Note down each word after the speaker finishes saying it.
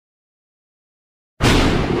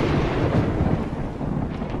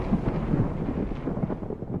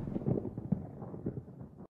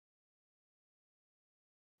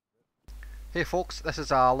Hey folks, this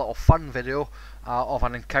is a little fun video of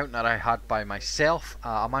an encounter I had by myself.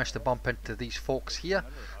 I managed to bump into these folks here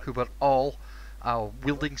who were all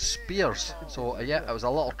wielding spears. So yeah, it was a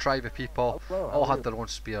little tribe of people, all had their own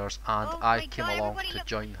spears, and I came along to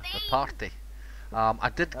join the party. I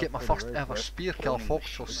did get my first ever spear kill,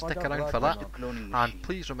 folks, so stick around for that, and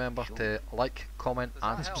please remember to like, comment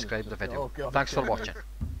and subscribe to the video. Thanks for watching.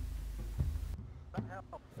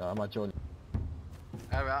 I might join.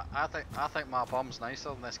 Anyway, I think my bum's nicer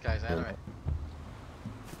than this guy's anyway.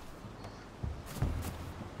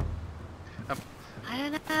 I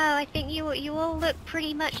don't know, I think you all look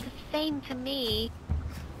pretty much the same to me.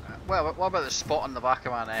 Well, what about the spot on the back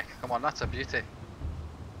of my neck? Come on, that's a beauty.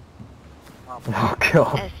 Oh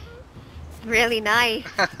god. It's really nice.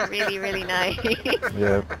 Really nice.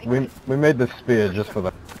 Yeah, we made this spear just for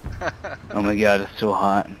that. Oh my god, it's so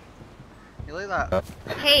hot. You like that?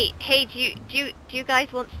 Hey, do you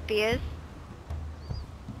guys want spears?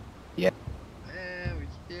 Yeah.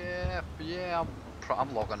 Yeah.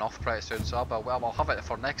 I'm logging off pretty soon, so I'll have it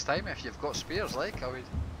for next time if you've got spears. Like,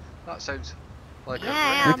 that sounds like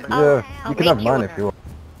Yeah, yeah, you can have mine if you want.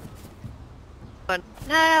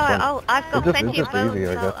 No, I've got plenty of bones, easy,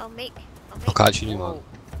 I so guess. I'll make I'll catch you, man.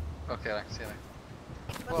 Okay, right, see you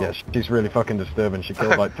now. Yeah, she's really fucking disturbing. She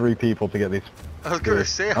killed like 3 people to get these. I was gonna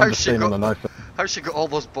say, I'm just saying on the nice side. how she got all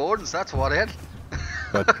those bones? That's worrying.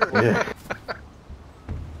 But yeah.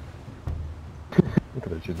 Look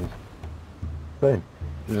at it, she's just insane.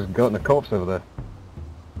 She's just gotten a corpse over there.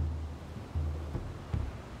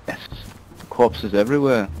 Yes. Corpses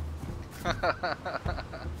everywhere.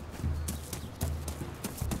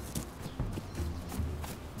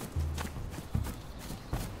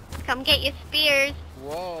 Come get your spears.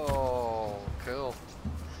 Whoa, cool.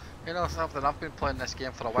 You know something, I've been playing this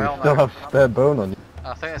game for a You while still now. have spare bone on you.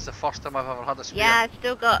 I think it's the first time I've ever had a spear. Yeah, I've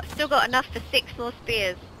still got enough for 6 more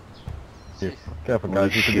spears. You. Careful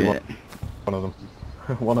guys, you could be one of them.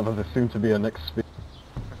 One of us is soon to be our next spear.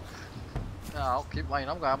 No, I'll keep mine.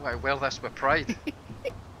 I'm going to wear this with pride.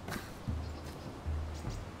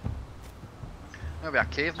 Maybe a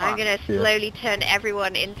caveman. I'm gonna slowly turn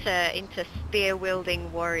everyone into spear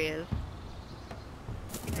wielding warriors.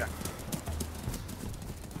 Yeah.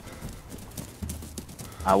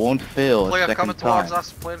 I won't fail Player a second coming time. towards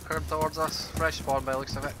us. Player coming towards us. Fresh spawn by the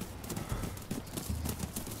looks of it.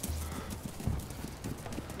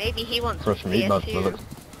 Maybe he wants a Fresh meat spear nuts, too. bullets.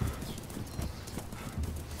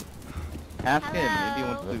 Ask him, maybe he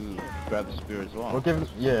wants to grab the spear as well. Well, give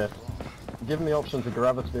him the option to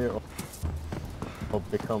grab a spear or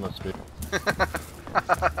become a spear.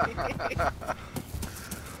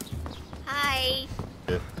 Hi.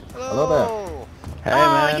 Yeah. Hello. Hey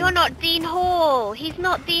Oh, man, you're not Dean Hall. He's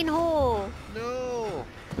not Dean Hall. No.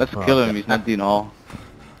 let's kill him, he's not Dean Hall.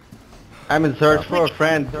 I'm in search for a Would-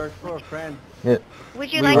 friend. Yeah.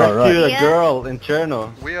 Would you We like were a right. rescued spear? a girl in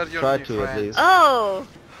Cherno. We are your Try new to at friends. least. Oh.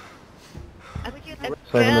 A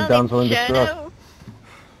Saving the girl damsel in Cherno? distress.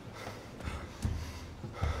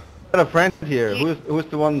 I got a friend here. Who's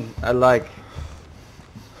the one I like?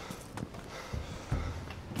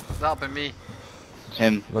 That'll be me.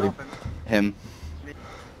 Him. Bloody Him.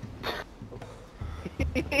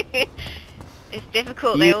 It's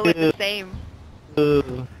difficult. They all look the same.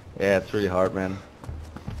 Yeah, it's really hard, man.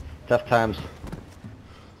 Tough times.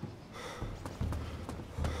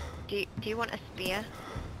 Do you want a spear?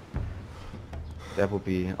 That would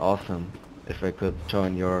be awesome if I could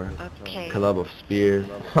join your Okay. club of spears.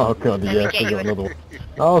 Oh god, Let me yes, get I you got a- another one.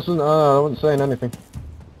 I wasn't saying anything.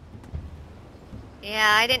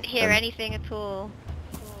 Yeah, I didn't hear anything at all.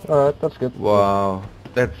 Alright, that's good. Wow,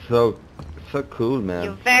 that's so cool, Your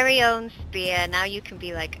man. very own spear. Now you can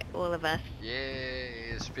be like all of us.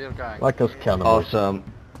 Yay, spear gang. Like us cannibals. Awesome.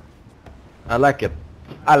 I like it.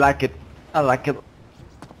 I like it. I like it.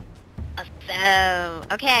 Awesome.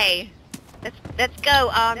 Okay. Let's go,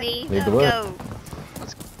 army. Lead Let's the way. go.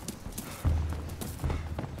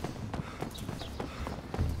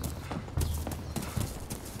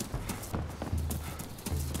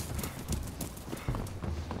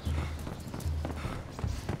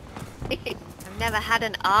 I've never had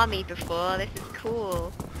an army before. This is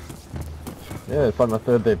cool. Yeah, it's like my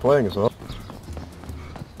 3rd day playing as well.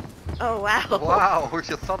 Oh wow. Wow, who's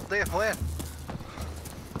your 3rd day playing?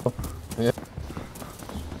 Yeah.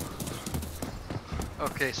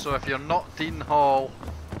 Okay, so if you're not Dean Hall,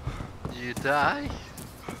 you die.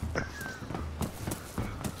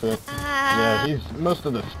 So, yeah, he's most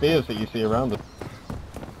of the spears that you see around us.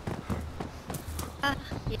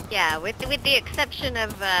 Yeah, with the exception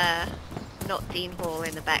of not Dean Hall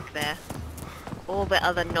in the back there. All the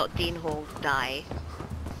other not Dean Halls die.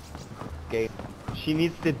 Okay. She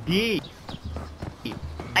needs the D.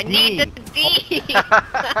 I need the D.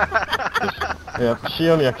 Yeah, she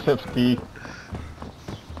only accepts D.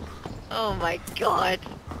 Oh my god.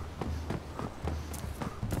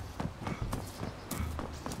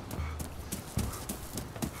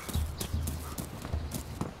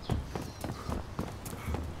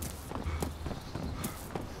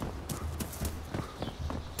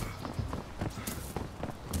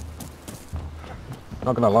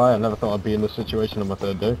 Not gonna lie, I never thought I'd be in this situation on my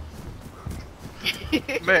third day.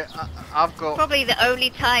 Mate, I've got Probably the only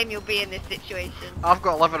time you'll be in this situation. I've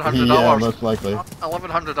got 1100 Yeah, hours. most likely.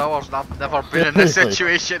 1100 hours and I've never been in this Seriously?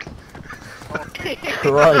 situation.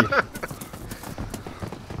 Christ.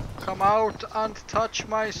 Come out and touch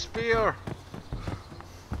my spear.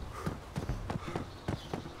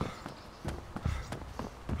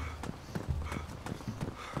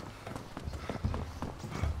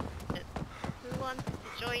 Who wants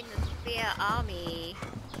to join the spear army?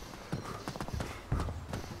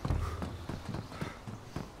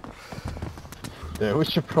 Yeah, we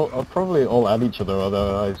should probably all add each other,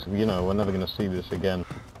 otherwise, you know, we're never gonna see this again.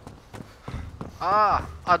 Ah,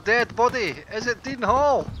 a dead body. Is it Dean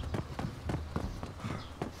Hall?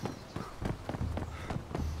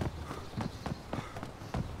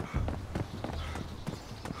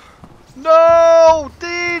 No,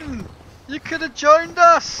 Dean! You could have joined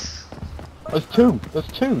us. There's two! There's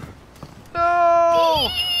two! No!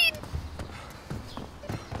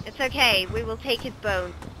 It's okay, we will take his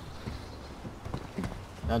bone.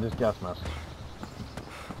 And his gas mask.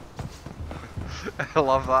 I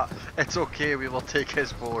love that. It's okay, we will take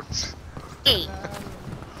his boards. Hey,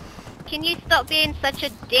 can you stop being such a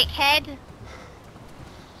dickhead?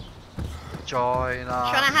 Join us.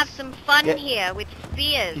 Trying to have some fun Yeah. here with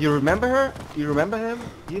spears. You remember her? You remember him?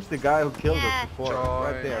 He's the guy who killed Yeah. us before. Joy.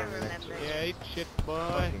 Right there, I man. remember. Yeah, eat shit, boy.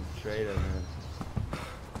 Fucking traitor, man.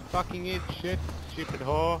 Fucking eat shit, stupid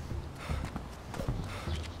whore.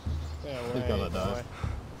 Stay away, He's gonna die. boy.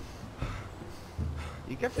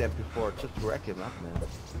 You get the MP4 just to wreck him up, man.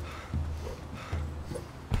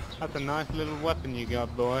 That's a nice little weapon you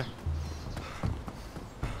got, boy.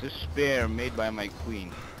 It's a spear made by my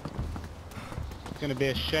queen. It's gonna be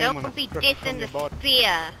a shame when Don't be it's stripped from dissing your the body.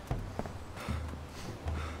 spear.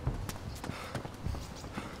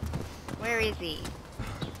 Where is he?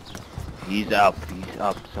 He's up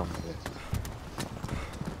somewhere.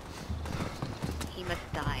 He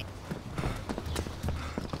must die.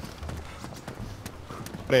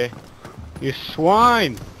 Hey, you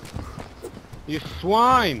swine! You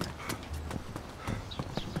swine!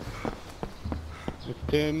 It's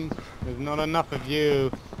Tim, there's not enough of you.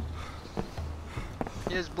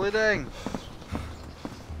 He is bleeding.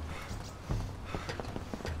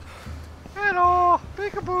 Hello,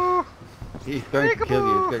 peekaboo, He's going to kill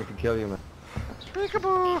you, Peekaboo. he's going to kill you, man.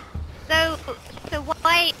 peekaboo. So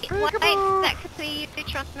why Peekaboo. exactly are you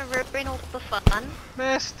trying to ruin all the fun?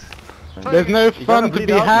 Missed. There's no You gotta fun to bleed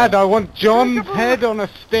be out, had, man. I want John's Peekaboo. head on a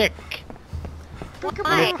stick!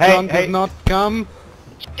 Why? Hey, John hey. does not come,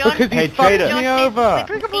 John, because he Hey, fucked traitor. me John over! is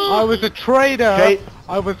with Peekaboo. I me. was a traitor!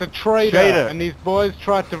 I was a traitor, Traitor. and these boys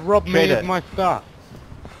tried to rob me Traitor. of my stuff.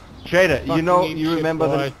 Traitor, you Fucking know, eat you shit, remember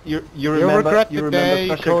boy. the, you You'll remember, regret you the day remember you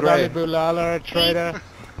Sasha called Ali Grey. Boulala a traitor.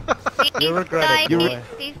 You'll regret it, boy.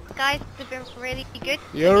 These guys have been really good.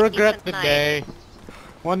 to You'll me regret the tonight. day.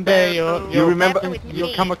 One day So, you'll remember-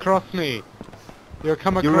 you'll come across me. You'll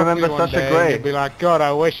come across remember me one Sasha day Grey? and you'll be like, God,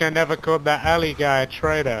 I wish I never called that Ali guy a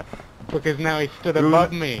traitor. Because now he stood You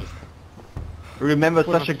above me. Remember With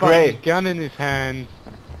Sasha a fucking Grey? gun in his hand.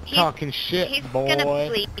 He's- Talking shit, He's boy. gonna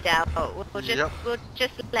bleed out. We'll just Yep. we'll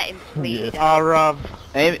just let him bleed Yeah. out. Arav.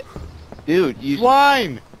 Hey, dude, you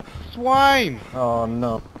Swine! Swine! Oh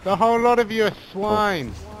no. The whole lot of you are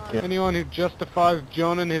swine. Yeah. Anyone who justifies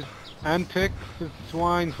John and his antics is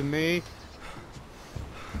swine to me.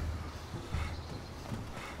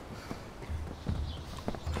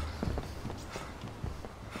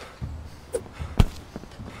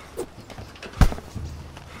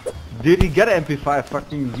 Dude, you got an MP5,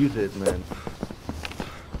 fucking use it, man.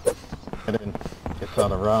 Get in. Gets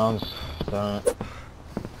out of rounds. Damn it.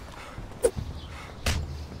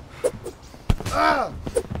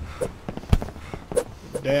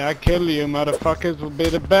 The day I kill you, motherfuckers, will be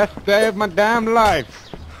the best day of my damn life.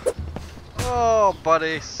 Oh,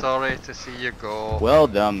 buddy, sorry to see you go. Well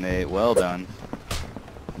done, mate, well done.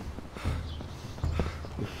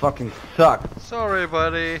 You fucking suck. Sorry,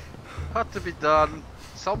 buddy. Had to be done.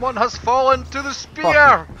 Someone has fallen to the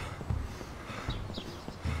spear.